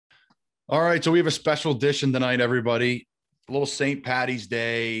All right, so we have a special edition tonight, everybody. A little St. Patty's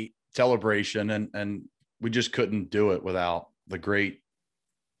Day celebration, and we just couldn't do it without the great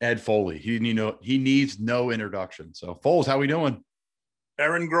Ed Foley. He needs no introduction. So, Foles, how we doing?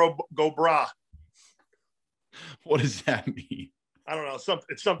 Aaron go bra. What does that mean? I don't know.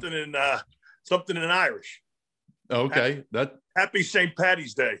 It's something in Irish. Okay, Happy St.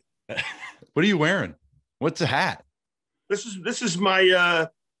 Patty's Day. What are you wearing? What's the hat? This is my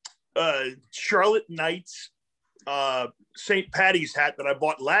Charlotte Knights St. Patty's hat that I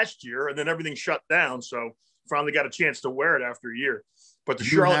bought last year, and then everything shut down. So finally got a chance to wear it after a year. But the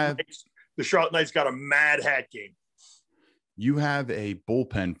Charlotte Knights got a mad hat game. You have a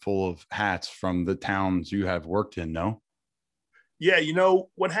bullpen full of hats from the towns you have worked in, no? Yeah,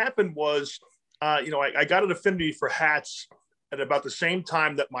 what happened was, I got an affinity for hats at about the same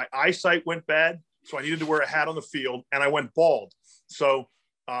time that my eyesight went bad. So I needed to wear a hat on the field, and I went bald. So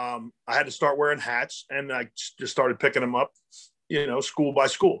I had to start wearing hats, and I just started picking them up, school by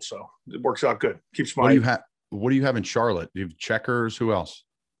school. So it works out good. Keeps my. What do you have in Charlotte? Do you have Checkers? Who else?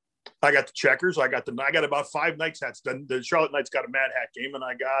 I got the Checkers. I got about 5 Knights hats. The Charlotte Knights got a mad hat game, and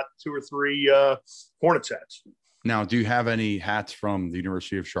I got 2 or 3 Hornets hats. Now, do you have any hats from the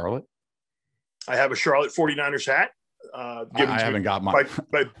University of Charlotte? I have a Charlotte 49ers hat. I haven't got mine.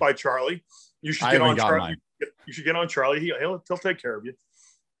 By Charlie. You should get on Charlie. You should get on Charlie. He'll take care of you.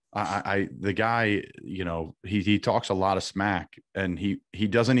 The guy, he talks a lot of smack, and he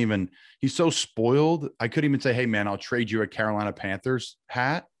doesn't even, he's so spoiled. I couldn't even say, hey man, I'll trade you a Carolina Panthers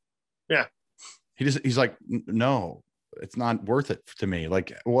hat. Yeah. He's like, no, it's not worth it to me.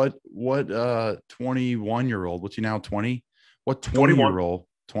 Like what 21-year-old, what's he now? 20? What 20-year-old,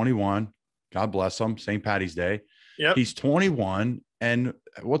 21, God bless him. St. Patty's Day. Yeah. He's 21. And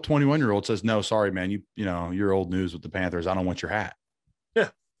what 21-year-old says, no, sorry, man, you're old news with the Panthers. I don't want your hat. Yeah.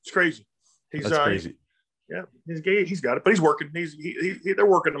 It's crazy. That's crazy. Yeah, he's got it, but he's working. They're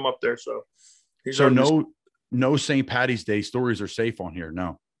working him up there. So no St. Patty's Day stories are safe on here.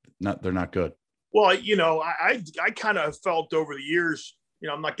 No, they're not good. Well, I kind of felt over the years,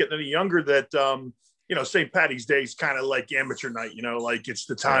 I'm not getting any younger, that St. Patty's Day is kind of like amateur night. Like it's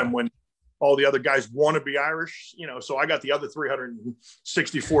the time when all the other guys want to be Irish. So I got the other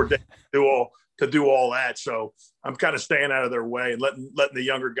 364 days to do all that. So I'm kind of staying out of their way and letting the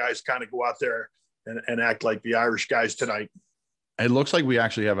younger guys kind of go out there and act like the Irish guys tonight. It looks like we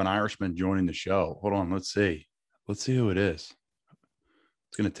actually have an Irishman joining the show. Hold on. Let's see who it is.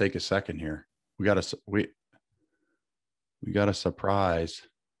 It's going to take a second here. We got a surprise.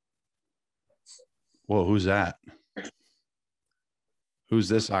 Whoa, who's that? Who's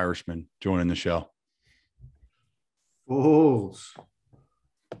this Irishman joining the show? Foles.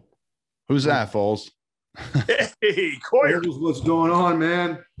 Who's that, Foles? Hey, Coyer. What's going on,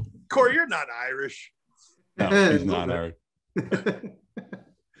 man? Coyer, you're not Irish. No, he's not Irish.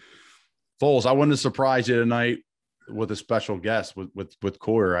 Foles, I wanted to surprise you tonight with a special guest with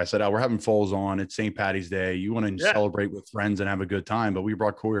Coyer. I said, we're having Foles on. It's St. Patty's Day. You want to celebrate with friends and have a good time, but we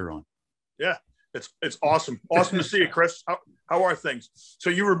brought Coyer on. Yeah, it's awesome. Awesome to see you, Chris. How are things? So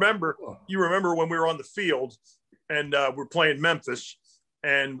you remember when we were on the field and we're playing Memphis,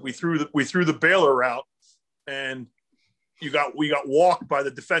 and we threw the bailer out, and we got walked by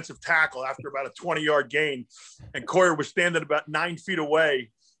the defensive tackle after about a 20-yard gain, and Coyer was standing about 9 feet away,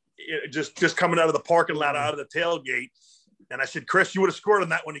 just coming out of the parking lot, out of the tailgate. And I said, Chris, you would have scored on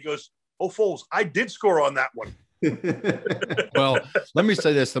that one. He goes, oh, Foles, I did score on that one. Well, let me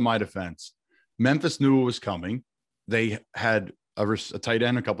say this to my defense. Memphis knew it was coming. They had a tight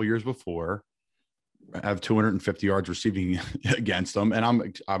end a couple years before, have 250 yards receiving against them. And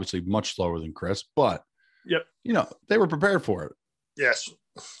I'm obviously much slower than Chris, but yep, they were prepared for it. Yes.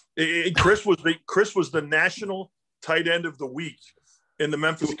 Chris was the national tight end of the week in the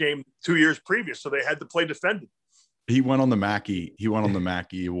Memphis game 2 years previous. So they had to play defended. He went on the Mackey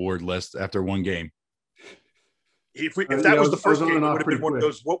award list after one game. If that was the first game, it would have been one of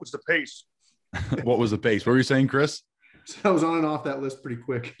those, what was the pace? What was the pace? What were you saying, Chris? So I was on and off that list pretty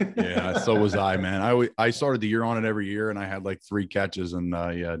quick. Yeah, so was I, man. I started the year on it every year, and I had like 3 catches and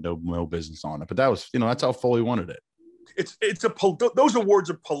no business on it. But that was, that's how Foley wanted it. Those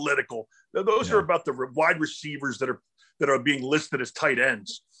awards are political. Those are about the wide receivers that are being listed as tight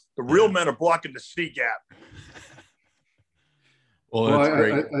ends. The real men are blocking the C gap. Well, that's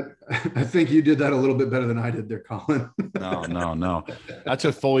great. I think you did that a little bit better than I did there, Colin. No. That's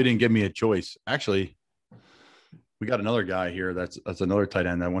if Foley didn't give me a choice. Actually, we got another guy here. That's another tight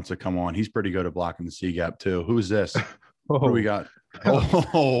end that wants to come on. He's pretty good at blocking the C gap too. Who is this? Who do we got?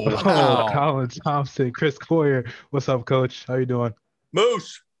 Wow. Colin Thompson, Chris Coyer. What's up, Coach? How you doing?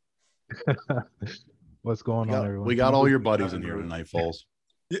 Moose. What's going on, everyone? We got all your buddies in here tonight, Foles.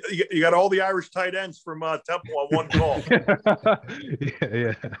 You got all the Irish tight ends from Temple on one call.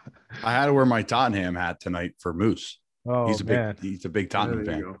 Yeah. I had to wear my Tottenham hat tonight for Moose. Oh, he's a man. big Tottenham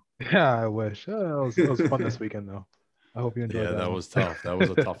fan. Go. Yeah, I wish. It was fun this weekend, though. I hope you enjoyed that. Yeah, that one. was tough. That was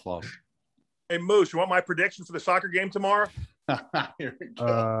a tough loss. Hey, Moose, you want my prediction for the soccer game tomorrow? Here we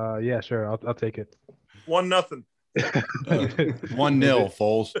go. Yeah, sure. I'll take it. 1-0. 1-0,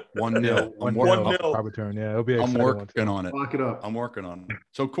 Foles. 1-0. I'm 1-0. Proper turn. Yeah, it'll be an I'm exciting one. working on it. Lock it up. I'm working on it.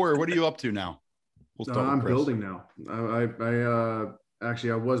 So, Coyer, what are you up to now? We'll start with I'm Chris. building now. I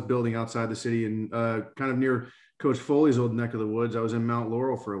was building outside the city and kind of near Coach Foley's old neck of the woods. I was in Mount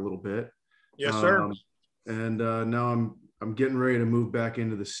Laurel for a little bit. Yes, sir. And now I'm getting ready to move back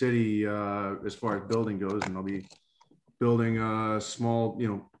into the city as far as building goes, and I'll be building small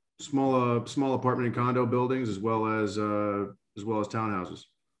apartment and condo buildings as well as townhouses.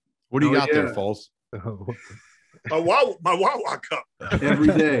 What do you got there, Foles? My Wawa cup. Every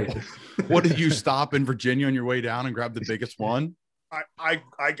day. What did you stop in Virginia on your way down and grab the biggest one? I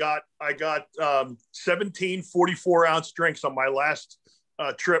got 17 44-ounce drinks on my last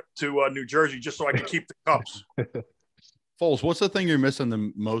trip to New Jersey just so I could keep the cups. Foles, what's the thing you're missing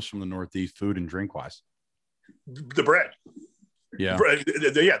the most from the Northeast, food and drink wise? The bread. Yeah.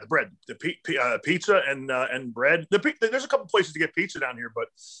 The bread, the pizza and bread. There's a couple places to get pizza down here, but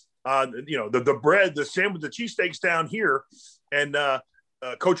the bread, the sandwich, the cheesesteaks down here, and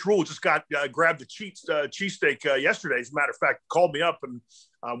Coach Rule just grabbed the cheesesteak yesterday. As a matter of fact, called me up and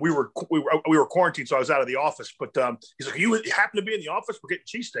we were quarantined, so I was out of the office. But he's like, "You happen to be in the office? We're getting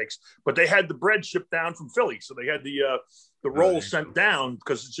cheesesteaks." But they had the bread shipped down from Philly, so they had the rolls sent down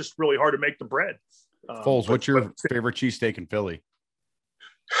because it's just really hard to make the bread. Foles, what's your favorite cheesesteak in Philly?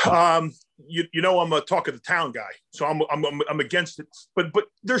 I'm a talk of the town guy, so I'm against it. But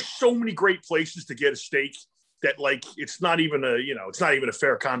there's so many great places to get a steak that it's not even a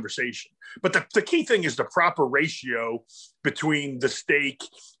fair conversation. But the key thing is the proper ratio between the steak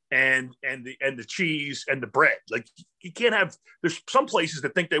and the cheese and the bread. Like you can't have. There's some places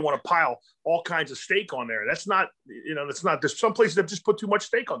that think they want to pile all kinds of steak on there. That's not. There's some places that just put too much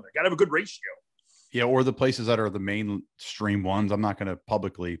steak on there. Got to have a good ratio. Yeah, or the places that are the mainstream ones. I'm not going to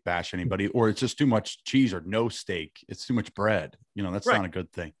publicly bash anybody. Or it's just too much cheese or no steak. It's too much bread. That's right. Not a good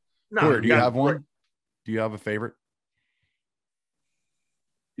thing. No, Coyer, do you have one? Do you have a favorite?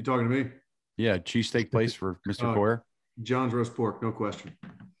 You talking to me? Yeah, cheesesteak place for Mr. Coyer. John's roast pork, no question.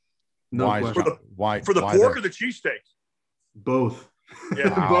 Why? For the pork or the cheesesteak? Both.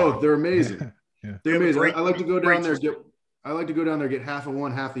 Yeah, both. They're amazing. Yeah. They're amazing. I like to go down there get half of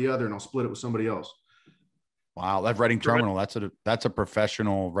one, half the other, and I'll split it with somebody else. Wow, that Reading Terminal. That's a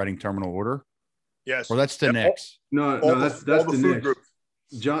professional Reading Terminal order. Yes. Or that's the Knicks. No, that's the Knicks.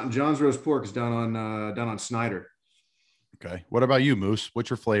 John's roast pork is down on Snyder. Okay. What about you, Moose? What's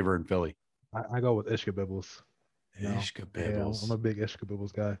your flavor in Philly? I go with Ishka Bibbles. Ishka Bibbles. Yeah, I'm a big Ishka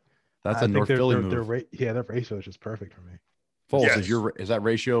Bibbles guy. That's a North Philly move. Their ratio is just perfect for me. Foles, yes. is that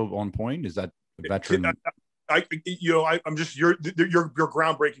ratio on point? Is that a veteran? I'm just you're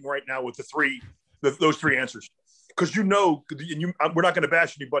groundbreaking right now with those three answers, because we're not going to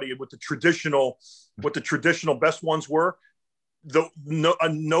bash anybody with the traditional what the traditional best ones were.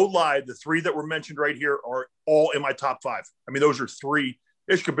 No lie, the three that were mentioned right here are all in my top five. I mean, those are three.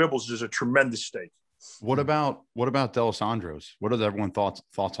 Ishka Bibbles is a tremendous steak. What about D'Alessandro's? What are everyone's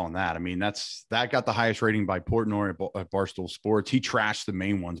thoughts on that? I mean, that got the highest rating by Portnoy at Barstool Sports. He trashed the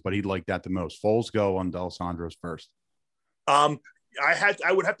main ones, but he liked that the most. Foles, go on D'Alessandro's first. I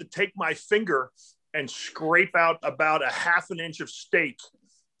would have to take my finger and scrape out about a half an inch of steak,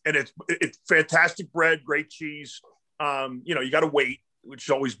 and it's fantastic bread, great cheese. You got to wait, which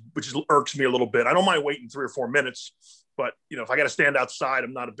irks me a little bit. I don't mind waiting 3 or 4 minutes. But if I got to stand outside,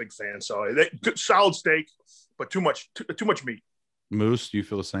 I'm not a big fan. So solid steak, but too much meat. Moose, do you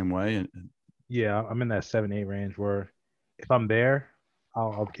feel the same way? Yeah, I'm in that 7-8 range where if I'm there,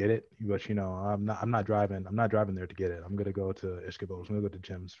 I'll get it. But I'm not driving. I'm not driving there to get it. I'm gonna go to Ishka Bibbles. I'm gonna go to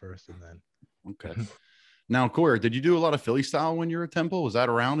Jim's first, and then. Okay. Now, Coyer, did you do a lot of Philly style when you were at Temple? Was that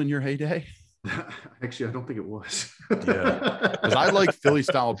around in your heyday? Actually, I don't think it was. Yeah, because I like Philly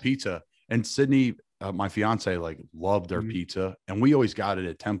style pizza, and Sydney. My fiance loved their pizza, and we always got it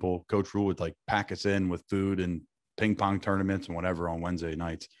at Temple. Coach Rule would pack us in with food and ping pong tournaments and whatever on Wednesday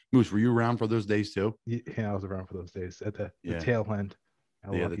nights. Moose, were you around for those days too? Yeah, I was around for those days at the tail end.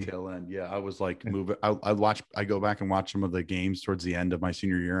 The tail end. Yeah, I was moving. I go back and watch some of the games towards the end of my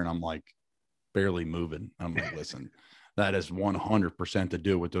senior year, and I'm barely moving. I'm listen, that is 100% to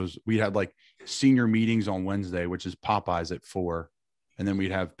do with those. We had senior meetings on Wednesday, which is Popeyes at 4. and then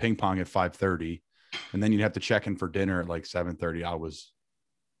we'd have ping pong at 5:30, and then you'd have to check in for dinner at like 7:30. I was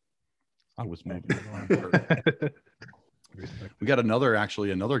moving along. We got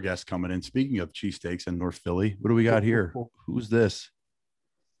another guest coming in. Speaking of cheesesteaks in North Philly, what do we got here? Who's this?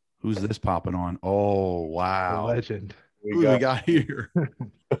 Who's this popping on? Oh, wow. A legend. Who do we got here?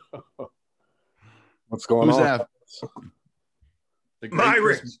 What's going Who's on? that?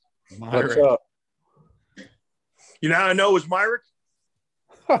 Myarick. What's up? You know how I know it was Myarick?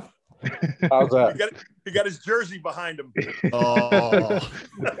 How's that? He got his jersey behind him. Oh.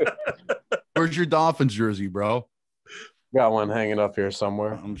 Where's your Dolphins jersey, bro? Got one hanging up here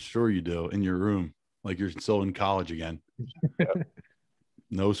somewhere. I'm sure you do, in your room, like you're still in college again. Yep.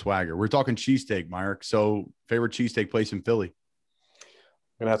 No swagger. We're talking cheesesteak, Myarick. So, favorite cheesesteak place in Philly?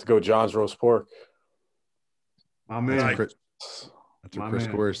 Gonna have to go John's roast pork. My man. That's what Chris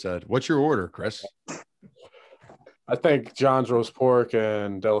Coyer said. What's your order, Chris? I think John's roast pork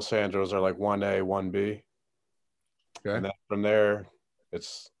and D'Alessandro's are like 1A, 1B. Okay. And then from there,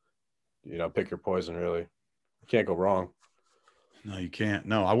 it's, pick your poison, really. Can't go wrong. No, you can't.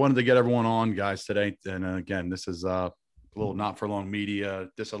 No, I wanted to get everyone on, guys, today. And again, this is a little not for long media.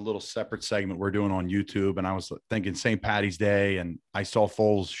 This is a little separate segment we're doing on YouTube. And I was thinking St. Patty's Day, and I saw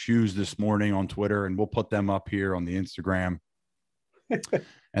Foles' shoes this morning on Twitter, and we'll put them up here on the Instagram.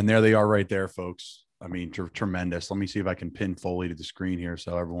 And there they are right there, folks. I mean, tremendous. Let me see if I can pin Foley to the screen here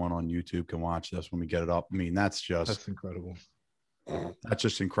so everyone on YouTube can watch this when we get it up. I mean, that's incredible. That's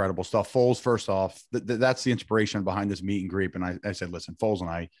just incredible stuff. Foles, first off, that's the inspiration behind this meet and greet. And I said, listen, Foles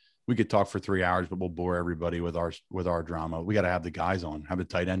and we could talk for 3 hours, but we'll bore everybody with our drama. We got to have the guys on, have the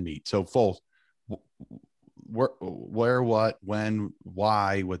tight end meet. So Foles, where, what, when,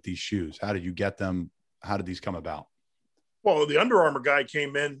 why with these shoes? How did you get them? How did these come about? Well, the Under Armour guy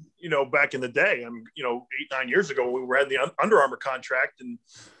came in, back in the day. 8-9 years ago, we were had the Under Armour contract, and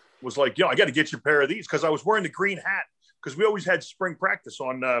was like, I got to get you a pair of these because I was wearing the green hat because we always had spring practice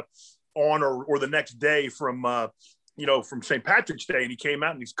on or the next day from St. Patrick's Day, and he came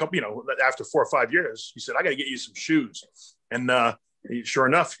out and he's after 4 or 5 years, he said, I got to get you some shoes, and sure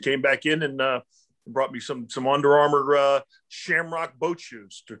enough, he came back in and brought me some Under Armour Shamrock boat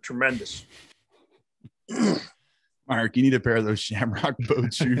shoes. They're tremendous. Myarick, you need a pair of those Shamrock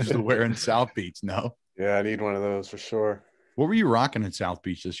boat shoes to wear in South Beach. No. Yeah, I need one of those for sure. What were you rocking in South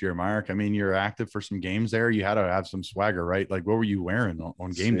Beach this year, Myarick? I mean, you're active for some games there. You had to have some swagger, right? Like, what were you wearing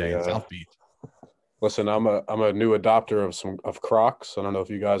on game day in South Beach? Listen, I'm a new adopter of Crocs. I don't know if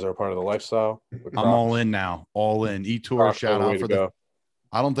you guys are a part of the lifestyle. I'm all in now. All in. E-Tour, shout out for go.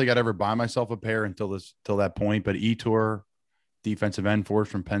 I don't think I'd ever buy myself a pair until that point, but E-Tour, defensive end for us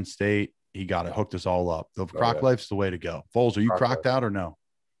from Penn State, he got it, hooked us all up. The Croc life's the way to go. Foles, are you crocked out or no?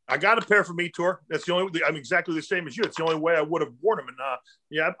 I got a pair from E-Tour. That's the only. I'm exactly the same as you. It's the only way I would have worn them.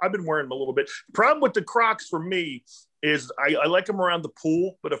 And I've been wearing them a little bit. Problem with the Crocs for me is I like them around the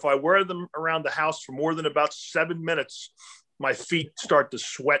pool, but if I wear them around the house for more than about 7 minutes, my feet start to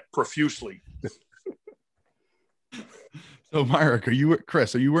sweat profusely. So, Myarick,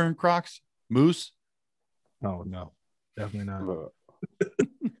 Chris, are you wearing Crocs? Moose? Oh, no, definitely not.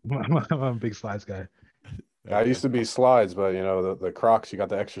 I'm a big slides guy. I used to be slides, but the Crocs, you got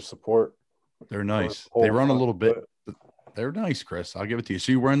the extra support. They're nice. They run a little bit. They're nice, Chris. I'll give it to you.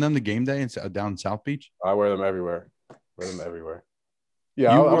 So you wearing them the game day down in South Beach? I wear them everywhere.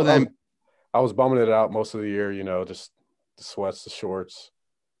 Yeah, I was bumming it out most of the year. Just the sweats, the shorts,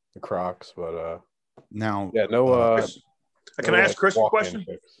 the Crocs. But now, yeah, no. Can I ask Chris a question?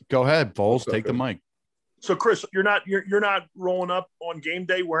 Go ahead, Foles. Take the mic. So, Chris, you're not rolling up on game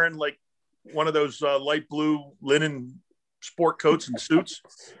day wearing like one of those light blue linen sport coats and suits?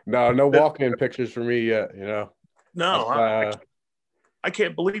 No walk-in pictures for me yet. No, I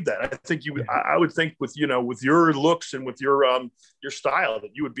can't believe that. I think you would. I would think with your looks and with your style that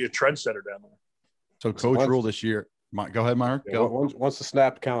you would be a trendsetter down there. So, Coach Rule this year. Go ahead, Myarick. Go. Once the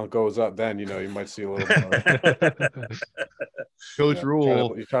snap count goes up, then you might see a little more. Coach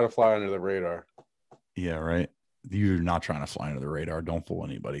Rule, you try to fly under the radar. Yeah, right. You're not trying to fly under the radar. Don't fool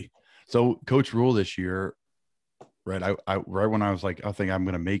anybody. So, Coach Rule this year, right? I right when I was like, I think I'm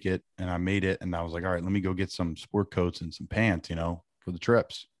going to make it, and I made it, and I was like, all right, let me go get some sport coats and some pants, for the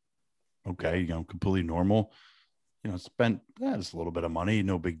trips. Okay, completely normal. Spent just a little bit of money,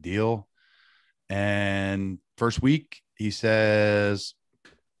 no big deal. And first week, he says,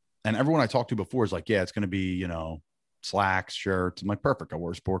 and everyone I talked to before is like, yeah, it's going to be, slacks, shirts. I'm like, perfect. I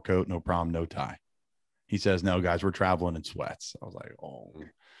wear a sport coat, no problem, no tie. He says, no, guys, we're traveling in sweats. I was like, oh.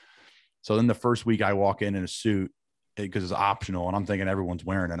 So then the first week I walk in a suit because it's optional, and I'm thinking everyone's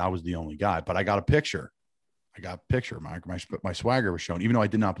wearing it. And I was the only guy, but I got a picture I got a picture. My swagger was shown, even though I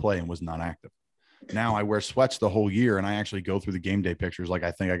did not play and was not active. Now I wear sweats the whole year, and I actually go through the game day pictures. Like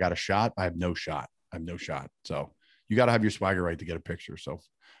I think I got a shot. I have no shot. So you got to have your swagger right to get a picture. So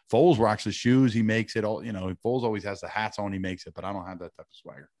Foles rocks his shoes. He makes it all. Foles always has the hats on. He makes it, but I don't have that type of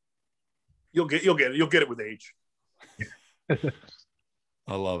swagger. You'll get it. You'll get it with age.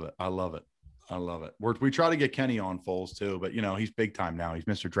 I love it. We try to get Kenny on Foles too, but he's big time now. He's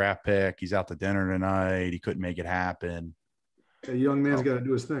Mr. Draft Pick. He's out to dinner tonight. He couldn't make it happen. A young man's got to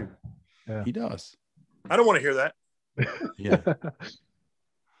do his thing. Yeah. He does. I don't want to hear that. Yeah.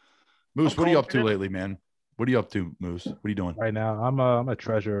 Moose, what are you up to lately, man? What are you up to, Moose? What are you doing? Right now, I'm a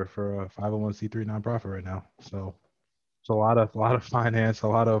treasurer for a 501c3 nonprofit right now. So it's a lot of finance, a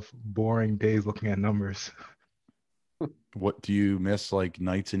lot of boring days looking at numbers. What do you miss, like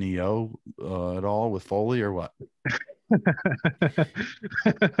nights in EO at all with Foley or what? You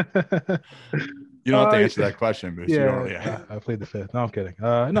don't have to answer that question, Moose. Yeah, I played the fifth. No, I'm kidding.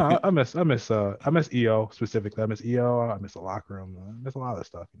 No, I miss EO specifically. I miss EO. I miss the locker room. I miss a lot of the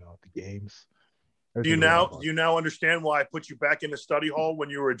stuff. The games. Do you now understand why I put you back in the study hall when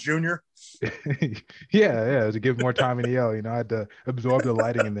you were a junior? Yeah, to give more time in EO. I had to absorb the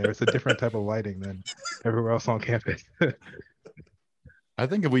lighting in there. It's a different type of lighting than everywhere else on campus. I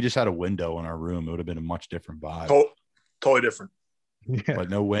think if we just had a window in our room, it would have been a much different vibe. Totally different. Yeah. But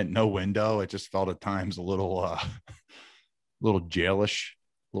no window. It just felt at times a little jailish.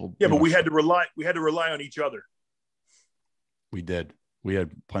 But we had to rely on each other. We did. We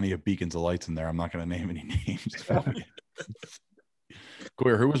had plenty of beacons of lights in there. I'm not going to name any names.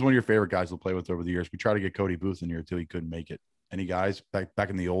 Coyer, who was one of your favorite guys to play with over the years? We tried to get Cody Booth in here too. He couldn't make it. Any guys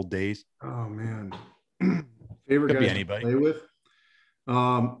back in the old days? Oh man, favorite guy to play with.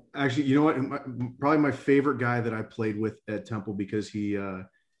 Actually, you know what? Probably my favorite guy that I played with at Temple, because he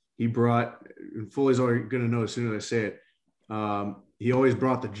brought, and Foley's already going to know as soon as I say it. He always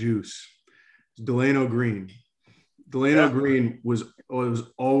brought the juice. Delano Green. Green was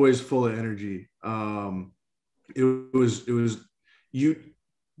always full of energy. It was you.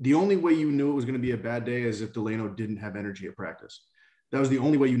 The only way you knew it was going to be a bad day is if Delano didn't have energy at practice. That was the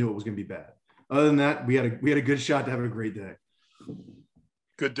only way you knew it was going to be bad. Other than that, we had a good shot to have a great day.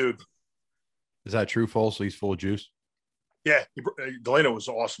 Good dude. Is that true, Foles? So he's full of juice? Yeah, Delano was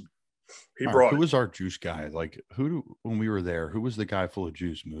awesome. Who was our juice guy? Like when we were there, who was the guy full of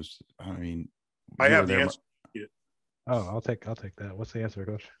juice, Moose? I mean, I have the answer. Oh, I'll take that. What's the answer,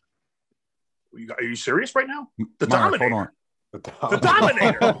 Coach? Are you serious right now? The Mark, Dominator. hold on. The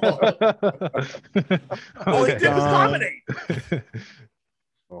Dominator. All he did was dominate.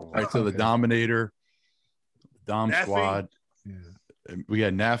 All right, so the Dominator, Dom Neffy. Squad. Yeah. We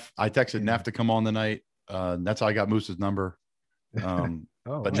had Neff. I texted Neff to come on the night. That's how I got Moose's number.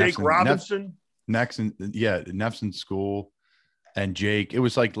 But Jake Robinson. Neff's in school. And Jake, it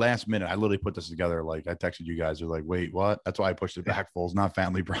was like last minute. I literally put this together. Like I texted you guys. They're like, wait, what? That's why I pushed it back, Foles. Not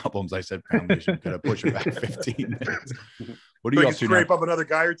family problems. I said family should could have pushed it back 15 minutes. What are you up to now? Scrape up another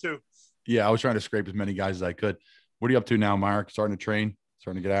guy or two. Yeah, I was trying to scrape as many guys as I could. What are you up to now, Myarick? Starting to train?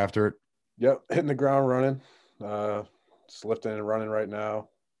 Starting to get after it? Yep, hitting the ground running. Just lifting and running right now.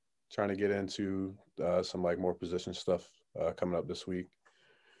 Trying to get into some like more position stuff coming up this week.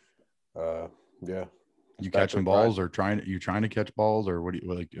 Yeah. You catching balls or trying to catch balls, or what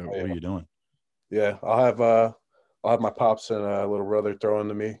are you doing? Yeah, I'll have my pops and little brother throwing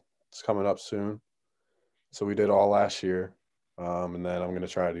to me. It's coming up soon. So we did all last year. And then I'm going to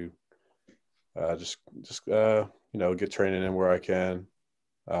try to just get training in where I can.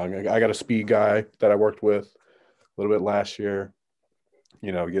 I got a speed guy that I worked with a little bit last year,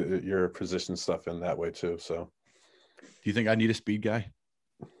 get your position stuff in that way too. So do you think I need a speed guy?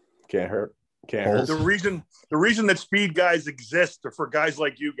 Can't hurt. The reason that speed guys exist are for guys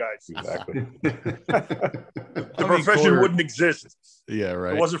like you guys. Exactly. The profession wouldn't exist. Yeah,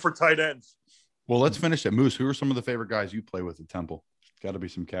 right. It wasn't for tight ends. Well, let's finish it. Moose, who are some of the favorite guys you play with at Temple? Got to be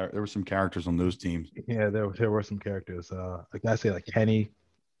there were some characters on those teams. Yeah, there were some characters. Like I say, like Kenny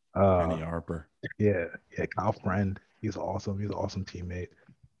Harper. Yeah, Kyle Friend. He's awesome. He's an awesome teammate.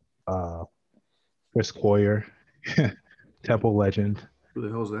 Chris Coyer, Temple legend. Who the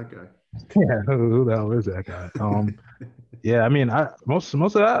hell is that guy? Yeah, who the hell is that guy? Yeah, I mean, most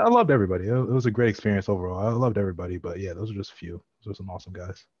of that, I loved everybody. It was a great experience overall. I loved everybody, but yeah, those are just a few. Those are some awesome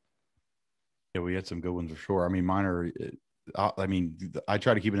guys. Yeah, we had some good ones for sure. I mean, mine are. I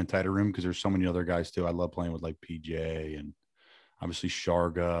try to keep it in a tighter room because there's so many other guys too. I love playing with like PJ and obviously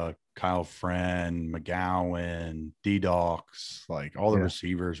Sharga, Kyle Friend, McGowan, D-Docs, like all the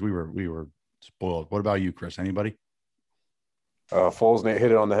receivers. We were spoiled. What about you, Chris? Anybody? Foles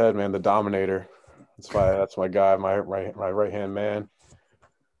hit it on the head, man. The Dominator. That's my guy, my right hand man.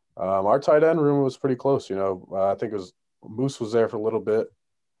 Our tight end room was pretty close. I think it was Moose was there for a little bit.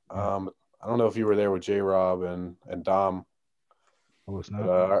 I don't know if you were there with J Rob and Dom. I was not.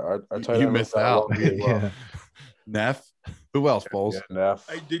 Our tight You end missed out. Yeah. Neff. Who else, Foles? Yeah, Neff.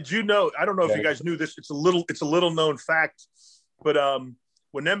 Did you know? I don't know if you guys knew this. It's a little known fact, but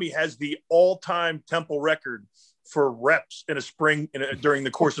Wanemi has the all-time Temple record for reps in a spring during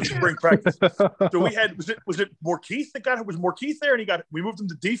the course of spring practice. So we had was it Morkeith that got was Morkeith there, and we moved him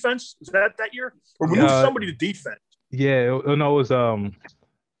to defense. Was that year, or we moved somebody to defense? Yeah, it was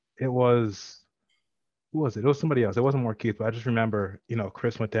who was it? It was somebody else. It wasn't Morkeith, but I just remember,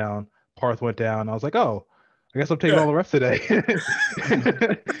 Chris went down, Parth went down. I was like, oh, I guess I'm taking all the reps today. I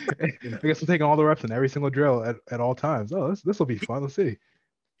guess I'm taking all the reps in every single drill at all times. Oh, this will be fun. Let's see.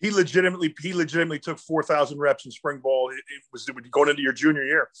 He legitimately took 4,000 reps in spring ball. It was going into your junior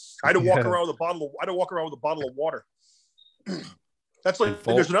year. I had to walk around with a bottle of water. That's like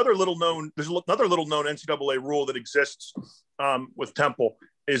there's another little known NCAA rule that exists with Temple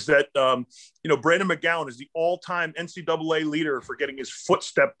is that Brandon McGowan is the all-time NCAA leader for getting his foot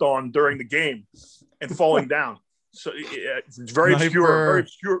stepped on during the game and falling down. So it's very obscure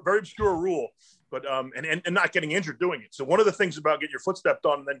rule. But and not getting injured doing it. So one of the things about getting your foot stepped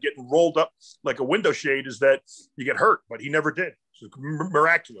on and then getting rolled up like a window shade is that you get hurt, but he never did. So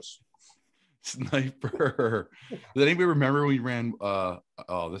miraculous. Sniper. Does anybody remember we ran?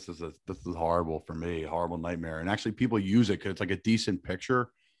 This is horrible for me, horrible nightmare. And actually, people use it because it's like a decent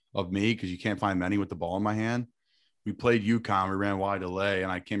picture of me because you can't find many with the ball in my hand. We played UConn. We ran wide delay,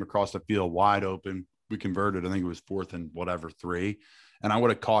 and I came across the field wide open. We converted. I think it was 4th and 3, and I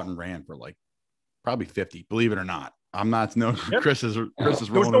would have caught and ran for like probably 50. Believe it or not, I'm not. No, yep. Chris is rolling.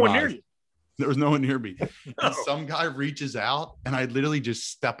 There was no one near you. There was no one near me. No. And some guy reaches out, and I literally just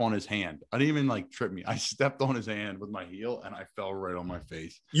step on his hand. I didn't even trip me. I stepped on his hand with my heel, and I fell right on my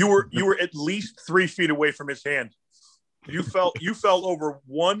face. You were at least 3 feet away from his hand. You fell over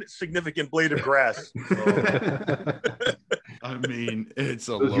one significant blade of grass. I mean, it's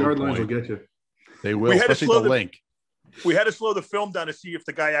a those low yard point. lines will get you. They will, especially the link. We had to slow the film down to see if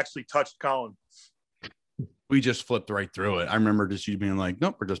the guy actually touched Colin. We just flipped right through it. I remember just you being like,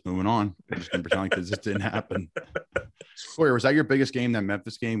 nope, we're just moving on. We're just going to pretend like this didn't happen. Coyer, was that your biggest game, that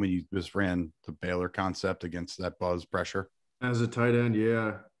Memphis game, when you just ran the Baylor concept against that buzz pressure? As a tight end,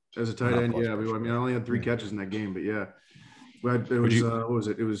 yeah. I only had 3 catches in that game, but yeah. What was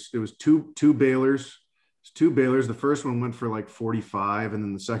it? It was two Baylors. It was 2 Baylors. The first one went for like 45, and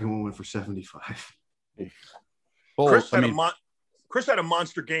then the second one went for 75. Chris had a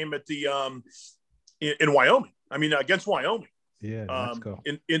monster game at the in Wyoming. I mean, against Wyoming. Yeah,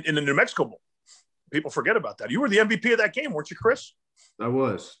 in the New Mexico Bowl. People forget about that. You were the MVP of that game, weren't you, Chris? I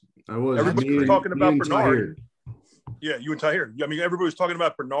was. Everybody was talking about Bernard. Yeah, you and Tahir. I mean, everybody was talking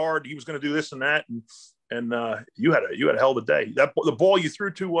about Bernard. He was going to do this and that, and you had a hell of a day. The ball you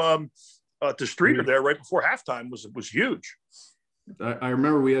threw to Streeter there right before halftime was huge. I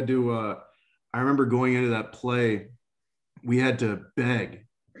remember we had to. I remember going into that play, we had to beg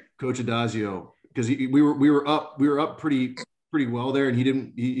Coach Adazio because we were up pretty well there, and he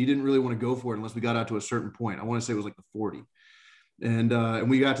didn't really want to go for it unless we got out to a certain point. I want to say it was like the 40, and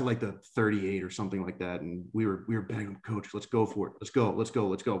we got to like the 38 or something like that, and we were begging him, Coach, let's go for it, let's go.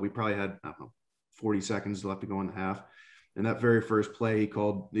 We probably had 40 seconds left to go in the half, and that very first play he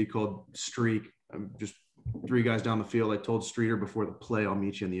called streak. Just 3 guys down the field. I told Streeter before the play, I'll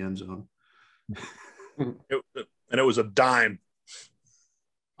meet you in the end zone. And it was a dime.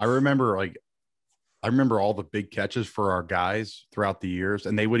 I remember all the big catches for our guys throughout the years,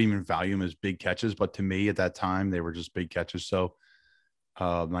 and they wouldn't even value them as big catches. But to me at that time, they were just big catches. So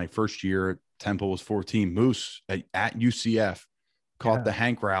my first year at Temple was 14. Moose at UCF caught the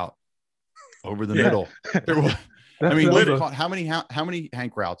Hank route over the middle. I mean, how many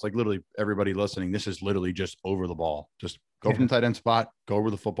Hank routes? Like literally everybody listening, this is literally just over the ball. Just go from the tight end spot, go over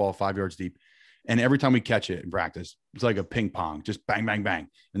the football 5 yards deep. And every time we catch it in practice, it's like a ping pong, just bang, bang, bang.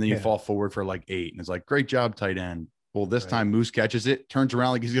 And then you fall forward for like 8. And it's like, great job, tight end. Well, this time Moose catches it, turns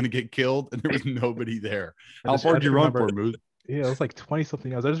around like he's going to get killed, and there was nobody there. How far did you run for, Moose? Yeah, it was like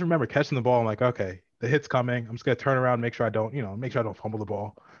 20-something yards. I just remember catching the ball. I'm like, okay, the hit's coming. I'm just going to turn around, make sure I don't fumble the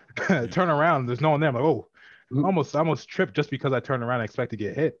ball. Turn around. There's no one there. I'm like, oh, I almost tripped just because I turned around and expect to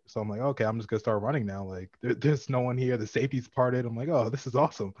get hit. So I'm like, okay, I'm just going to start running now. Like, there's no one here. The safety's parted. I'm like, oh, this is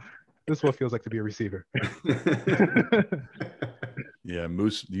awesome. This is what it feels like to be a receiver. Yeah,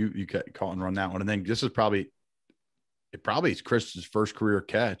 Moose, you caught and run that one. And then this is probably is Chris's first career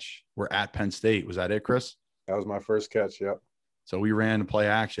catch. We're at Penn State. Was that it, Chris? That was my first catch, yep. So we ran play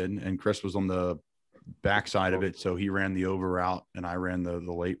action, and Chris was on the backside of it. So he ran the over route and I ran the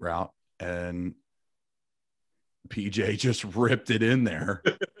late route, and PJ just ripped it in there.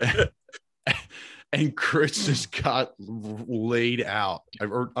 And Chris just got laid out. I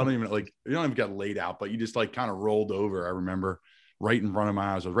don't even like, you don't even got laid out, but you just like kind of rolled over. I remember right in front of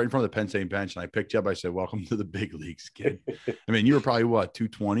my eyes. I was right in front of the Penn State bench, and I picked you up. I said, "Welcome to the big leagues, kid." I mean, you were probably what,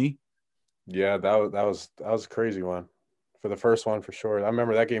 220? Yeah, that was a crazy one for the first one for sure. I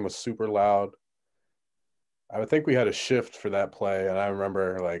remember that game was super loud. I would think we had a shift for that play, and I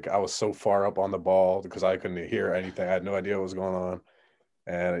remember like I was so far up on the ball because I couldn't hear anything. I had no idea what was going on.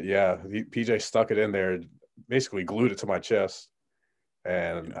 And yeah, PJ stuck it in there, basically glued it to my chest,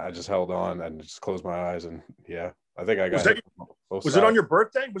 and I just held on and just closed my eyes. And yeah, I think I got hit. Was it on your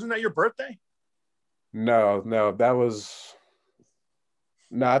birthday? Wasn't that your birthday? No, that was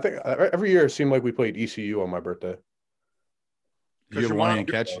no. I think every year it seemed like we played ECU on my birthday. Did you ever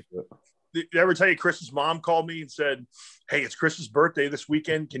one-hand catch? Did I ever tell you Chris's mom called me and said, "Hey, it's Chris's birthday this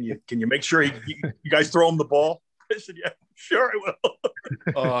weekend. Can you make sure you guys throw him the ball?" I said, "Yeah, sure I will."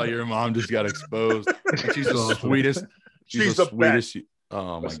 Oh, your mom just got exposed. And she's the sweetest. She's the sweetest.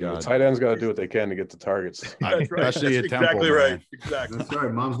 Oh my God. The tight ends got to do what they can to get to targets. That's right. Especially at Temple, exactly man. right. Exactly. That's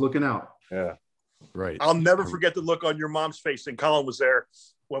right. Mom's looking out. Yeah. Right. I'll never forget the look on your mom's face. And Colin was there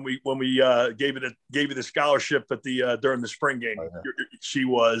when we gave you the scholarship at the during the spring game. Oh, yeah. She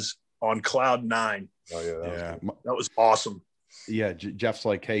was on cloud 9. Oh yeah. That was awesome. Yeah, Jeff's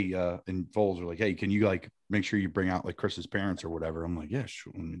like, "Hey," and Foles are like, "Hey, can you like make sure you bring out like Chris's parents or whatever?" I'm like, "Yeah,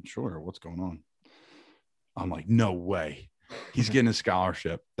 sure. What's going on?" I'm like, "No way, he's getting a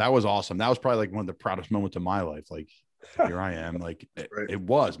scholarship." That was awesome. That was probably like one of the proudest moments of my life. Like, here I am. Like, it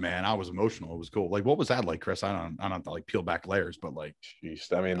was, man. I was emotional. It was cool. Like, what was that like, Chris? I don't have to like peel back layers, but like,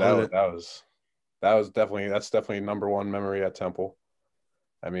 jeez, I mean, that's definitely number one memory at Temple.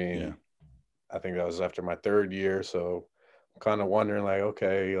 I mean, yeah. I think that was after my third year, so I'm kind of wondering, like,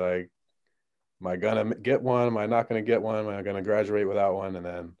 okay, like, am I gonna get one? Am I not gonna get one? Am I gonna graduate without one? And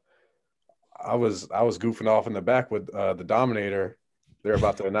then I was goofing off in the back with the Dominator. They're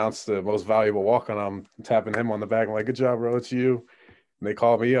about to announce the most valuable walk-on. I'm tapping him on the back. I'm like, "Good job, bro. It's you." And they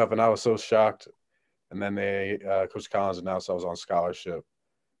called me up, and I was so shocked. And then Coach Collins announced I was on scholarship.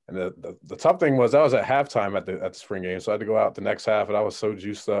 And the tough thing was I was at halftime at the spring game, so I had to go out the next half, and I was so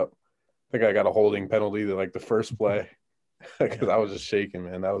juiced up. I think I got a holding penalty to like the first play because I was just shaking,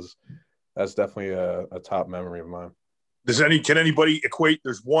 man. That's definitely a top memory of mine. Can anybody equate?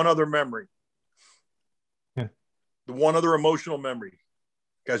 There's one other memory. Yeah. The one other emotional memory.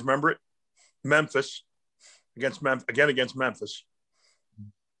 You guys remember it? Memphis against Memphis.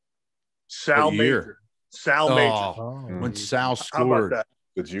 Sal Major. When Sal scored. How about that?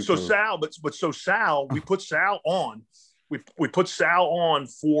 So Sal, we put Sal on. We put Sal on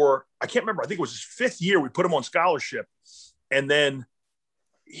for, I can't remember, I think it was his 5th year. We put him on scholarship. And then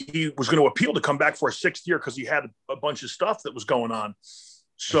he was going to appeal to come back for a 6th year because he had a bunch of stuff that was going on.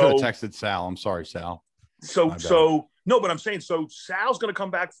 So I texted Sal. I'm sorry, Sal. No, but I'm saying, so Sal's going to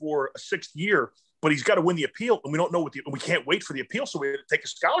come back for a 6th year, but he's got to win the appeal. And we don't know we can't wait for the appeal. So we had to take a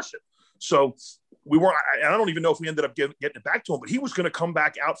scholarship. So I don't even know if we ended up getting it back to him, but he was going to come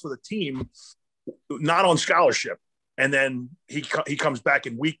back out for the team, not on scholarship. And then he comes back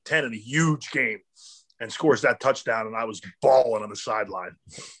in week 10 in a huge game and scores that touchdown. And I was bawling on the sideline.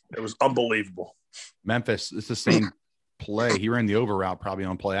 It was unbelievable. Memphis, it's the same play. He ran the over route probably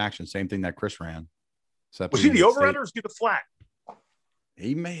on play action. Same thing that Chris ran. Was he the over route or was he the flat?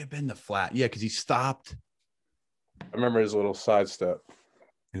 He may have been the flat. Yeah, because he stopped. I remember his little sidestep.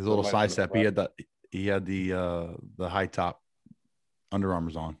 His little sidestep. He had the high top Under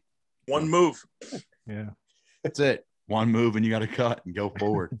Armours on. One move. Yeah. That's it. One move and you got to cut and go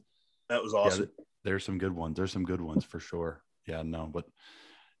forward. That was awesome. Yeah, there's some good ones. There's some good ones for sure. Yeah, no, but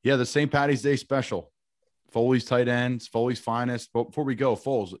yeah, the St. Patty's Day special. Foley's tight ends, Foley's finest. But before we go,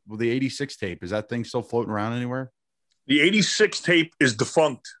 Foles, the 86 tape, is that thing still floating around anywhere? The 86 tape is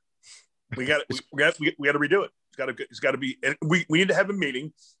defunct. We got to redo it. It's got to be. And we need to have a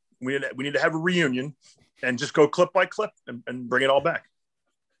meeting. We need to have a reunion and just go clip by clip and bring it all back.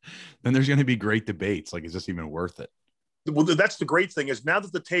 Then there's going to be great debates. Like, is this even worth it? Well, that's the great thing is now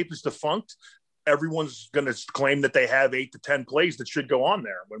that the tape is defunct, everyone's going to claim that they have 8 to 10 plays that should go on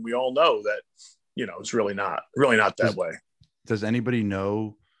there when we all know that, it's really not that way. Does anybody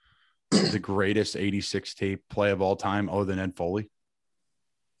know the greatest 86 tape play of all time other than Ed Foley?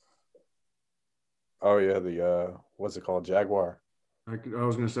 Oh yeah. The what's it called? Jaguar. I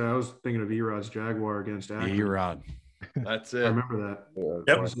was going to say, I was thinking of Erod's Jaguar against Akron. Erod. That's it. I remember that.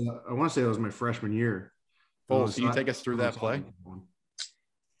 Yep. I want to say that was my freshman year. Foles, can you take us through that play?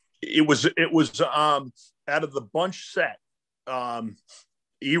 it was out of the bunch set.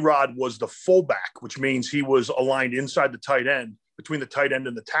 Erod was the fullback, which means he was aligned inside the tight end, between the tight end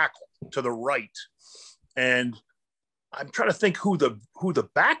and the tackle to the right. And I'm trying to think who the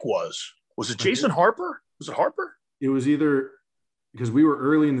back was. Was it Jason Harper? Was it Harper? It was either, because we were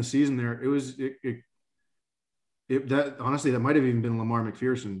early in the season there. It was that honestly, that might have even been Lamar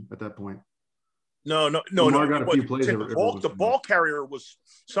McPherson at that point. No. Lamar got a few plays. The ball carrier was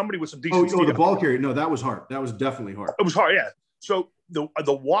somebody with some decent. Oh, the ball carrier. No, that was Hart. That was definitely Hart. It was Hart, yeah. So the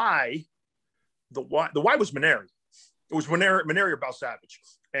Y was Maneri. It was Maneri or Balsavage,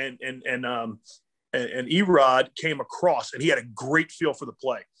 and Erod came across, and he had a great feel for the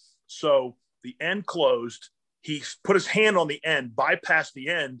play. So the end closed. He put his hand on the end, bypassed the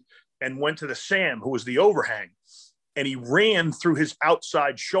end, and went to the Sam, who was the overhang, and he ran through his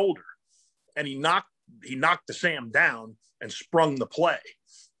outside shoulder, and he knocked the Sam down and sprung the play.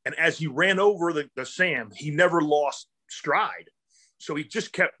 And as he ran over the Sam, he never lost stride. So he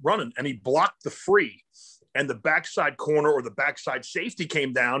just kept running, and he blocked the free, and the backside corner or the backside safety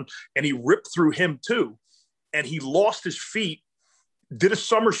came down, and he ripped through him too. And he lost his feet, did a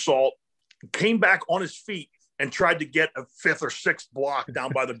somersault, came back on his feet, and tried to get a fifth or sixth block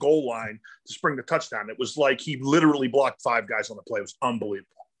down by the goal line to spring the touchdown. It was like he literally blocked 5 guys on the play. It was unbelievable.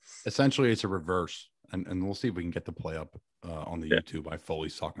 Essentially, it's a reverse. And we'll see if we can get the play up on the YouTube by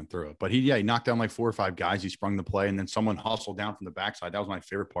Foley's talking through it. But he knocked down like 4 or 5 guys. He sprung the play, and then someone hustled down from the backside. That was my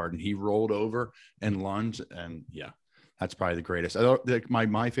favorite part. And he rolled over and lunged. And yeah, that's probably the greatest.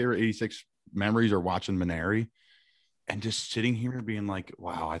 My favorite 86 memories are watching Maneri and just sitting here being like,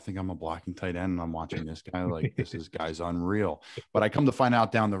 wow, I think I'm a blocking tight end, and I'm watching this guy. Like, this guy's unreal. But I come to find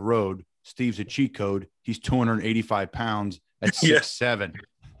out down the road, Steve's a cheat code. He's 285 pounds at 6'7".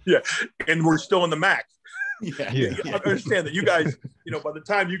 Yeah, and we're still in the MAC. Yeah. I understand that you guys, by the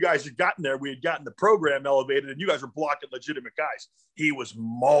time you guys had gotten there, we had gotten the program elevated, and you guys were blocking legitimate guys. He was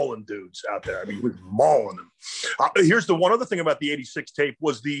mauling dudes out there. I mean, he was mauling them. Here's the one other thing about the 86 tape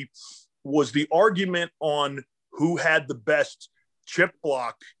was the argument on who had the best chip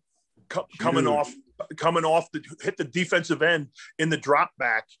block coming off hit the defensive end in the drop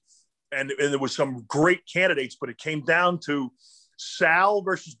back, and there was some great candidates, but it came down to Sal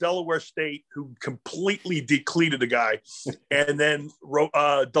versus Delaware State, who completely decleated a guy, and then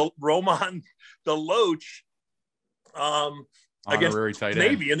Roman DeLoach against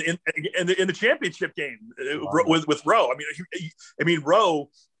Navy in the championship game with Rowe. I mean Rowe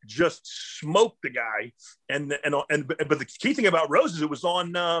just smoked the guy, but the key thing about Rose is it was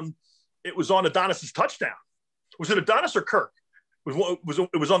on Adonis's touchdown. Was it Adonis or Kirk? It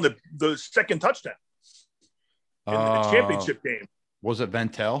was on the second touchdown. In the championship game. Was it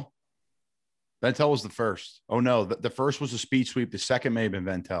Ventel? Ventel was the first. Oh, no. The first was a speed sweep. The second may have been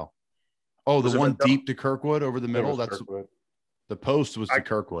Ventel. Oh, the one deep to Kirkwood over the middle? That's Kirkwood. The post was to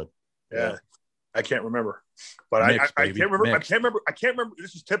Kirkwood. Yeah. I can't remember. But I can't remember. I can't remember.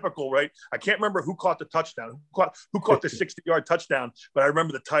 This is typical, right? I can't remember who caught the touchdown, who caught the 60-yard touchdown, but I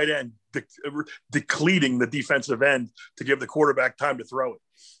remember the tight end decleating the defensive end to give the quarterback time to throw it.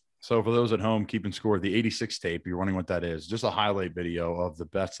 So for those at home keeping score, the 86 tape, you're wondering what that is. Just a highlight video of the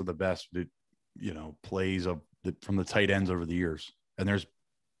best of the best, plays from the tight ends over the years. And there's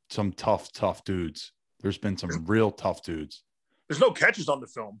some tough dudes. There's been some real tough dudes. There's no catches on the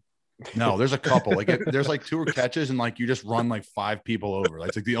film. No, there's a couple. There's like 2 catches, and you just run like 5 people over.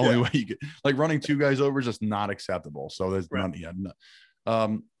 That's like the only way you get. Running 2 guys over is just not acceptable. So there's none. Yeah.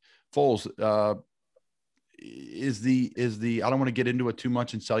 Foles, is the I don't want to get into it too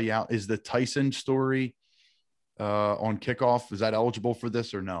much and sell you out. Is the Tyson story on kickoff, is that eligible for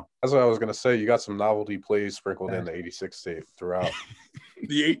this or no? That's what I was going to say. You got some novelty plays sprinkled in the 86 tape throughout.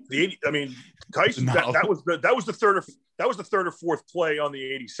 Tyson, that was the third or fourth play on the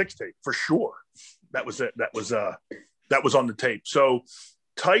 86 tape for sure. That was it. That was on the tape. So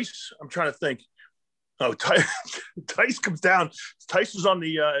Tice, I'm trying to think. Oh, Tice comes down. Tice is on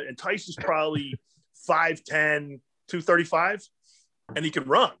the and Tice is probably 5'10", 235, and he can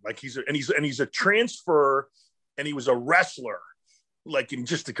run. He's a transfer, and he was a wrestler, in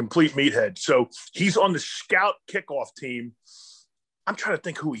just a complete meathead. So he's on the scout kickoff team. I'm trying to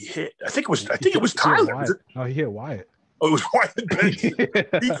think who he hit. I think it was Tyler. He hit Wyatt. Oh, it was Wyatt Benson.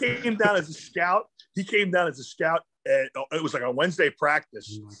 He came down as a scout. And it was like a Wednesday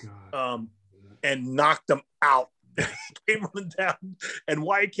practice. Oh my God. And knocked him out. He came running down, and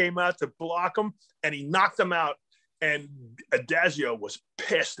Wyatt came out to block him, and he knocked him out. And Adazio was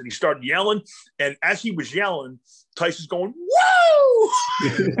pissed, and he started yelling. And as he was yelling, Tyson's going,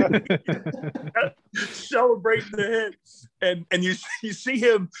 celebrating the hit, and you see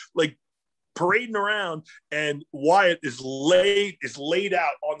him like parading around, and Wyatt is laid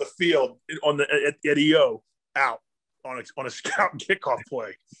out on the field at EO out on a scout and kickoff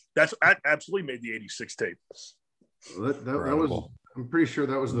play. That absolutely made the '86 tape. Well, that was. I'm pretty sure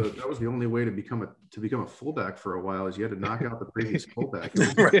that was the only way to become a fullback for a while, is you had to knock out the previous fullback.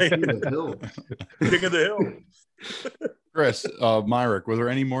 Right. King of the hill. King of the hill. Chris, Myarick, were there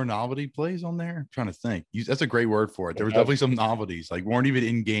any more novelty plays on there? I'm trying to think. That's a great word for it. There was definitely some novelties, like weren't even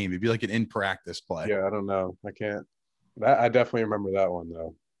in game. It'd be like an in practice play. Yeah, I don't know. I can't. I definitely remember that one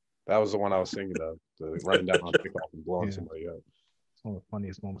though. That was the one I was thinking of. The running down on kickoff and blowing somebody up. It's one of the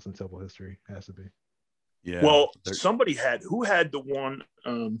funniest moments in Temple history. It has to be. Yeah. Well, somebody had the one.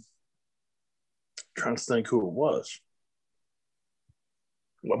 Trying to think who it was.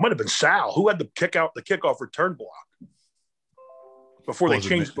 Well, it might have been Sal who had the kickoff return block before they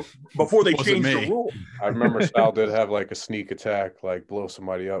changed the rule. I remember Sal did have like a sneak attack, like blow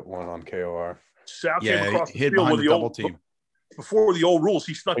somebody up one on KOR. Sal came across the hid field behind with the double team. Before the old rules,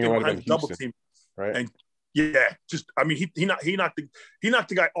 he snuck in behind the double team, right? And yeah, just I mean, he knocked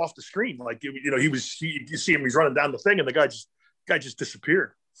the guy off the screen. Like you see him, he's running down the thing, and the guy just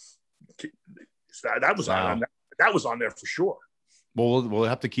disappeared. That was on there for sure. Well, we'll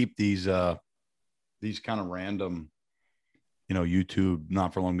have to keep these kind of random, YouTube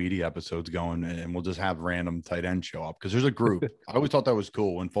not for long media episodes going, and we'll just have random tight end show up because there's a group. I always thought that was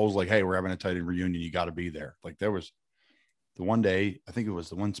cool when Foles like, hey, we're having a tight end reunion, you got to be there. Like there was the one day, I think it was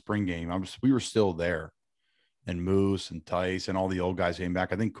the one spring game. We were still there, and Moose and Tice and all the old guys came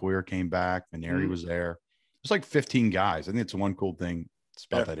back. I think Coyer came back, Maneri was there. There's like 15 guys. I think it's one cool thing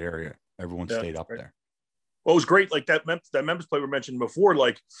about that area. Everyone stayed up there. Well, it was great. Like that Memphis play we mentioned before,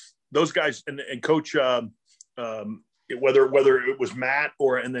 like those guys and Coach, whether it was Matt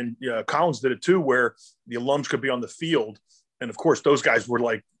and then Collins did it too, where the alums could be on the field. And of course, those guys were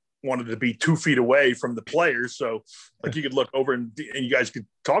like wanted to be 2 feet away from the players. So like you could look over and you guys could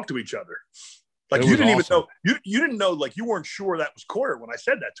talk to each other. Like you didn't even know, you didn't know, like you weren't sure that was Coyer when I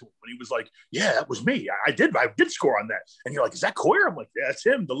said that to him. When he was like, yeah, that was me. I did score on that. And you're like, is that Coyer? I'm like, yeah, that's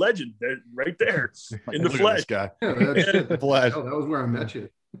him, the legend, right there in the flesh. Guy. Yeah, the flesh. Oh, that was where I met you.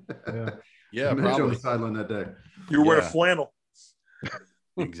 Yeah, I met you on the sideline that day. You were wearing a flannel.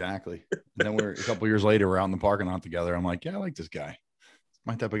 Exactly. And then a couple years later, we're out in the parking lot together. I'm like, yeah, I like this guy.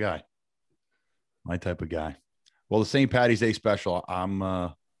 My type of guy. Well, the St. Patty's Day special,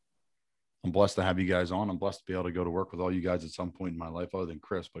 I'm blessed to have you guys on. I'm blessed to be able to go to work with all you guys at some point in my life, other than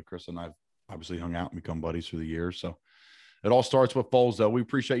Chris. But Chris and I've obviously hung out and become buddies through the years. So it all starts with Foles, though. We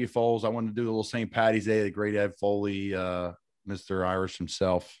appreciate you, Foles. I wanted to do a little St. Patty's Day, the great Ed Foley, Mr. Irish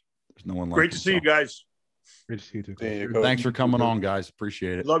himself. There's no one like Great to see you guys. Great to see you too. Thanks for coming on, guys.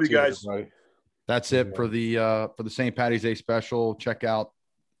 Appreciate it. Love you guys. That's it for the St. Patty's Day special. Check out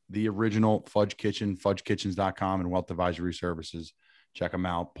the original Fudge Kitchen, fudgekitchens.com, and Wealth Advisory Services. Check them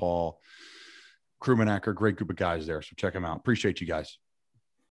out. Paul Krumanacker, great group of guys there. So check them out. Appreciate you guys.